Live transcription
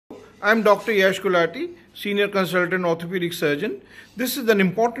I'm Dr. Yash Gulati, Senior Consultant Orthopedic Surgeon. This is an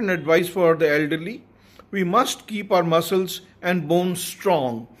important advice for the elderly. We must keep our muscles and bones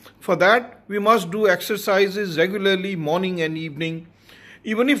strong. For that, we must do exercises regularly, morning and evening,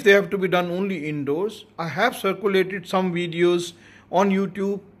 even if they have to be done only indoors. I have circulated some videos on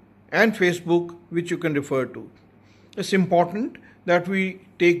YouTube and Facebook which you can refer to. It's important that we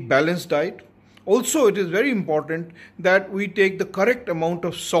take balanced diet. Also, it is very important that we take the correct amount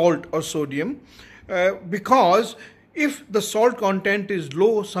of salt or sodium because if the salt content is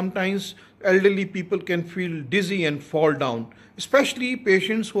low, sometimes elderly people can feel dizzy and fall down. Especially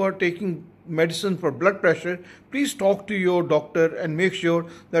patients who are taking medicine for blood pressure, please talk to your doctor and make sure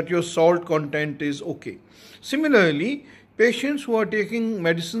that your salt content is okay. Similarly, patients who are taking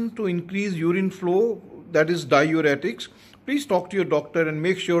medicine to increase urine flow, that is diuretics, please talk to your doctor and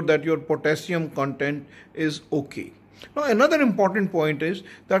make sure that your potassium content is okay. Now, another important point is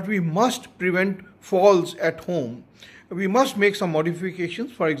that we must prevent falls at home. We must make some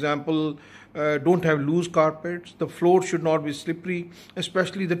modifications. For example, don't have loose carpets. The floor should not be slippery,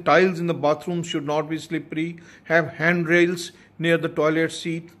 especially the tiles in the bathroom should not be slippery. Have handrails near the toilet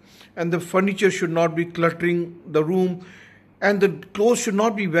seat, and the furniture should not be cluttering the room, and the clothes should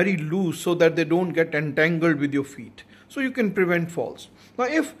not be very loose so that they don't get entangled with your feet. So you can prevent falls. Now,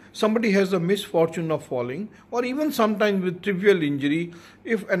 if somebody has the misfortune of falling, or even sometimes with trivial injury,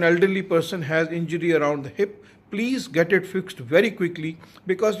 if an elderly person has injury around the hip, please get it fixed very quickly,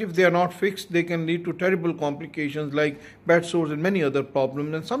 because if they are not fixed, they can lead to terrible complications like bed sores and many other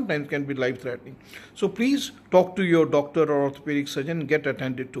problems, and sometimes can be life-threatening. So please talk to your doctor or orthopedic surgeon and get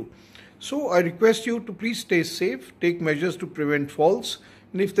attended to. So I request you to please stay safe, take measures to prevent falls,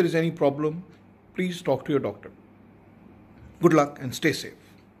 and if there is any problem, please talk to your doctor. Good luck and stay safe.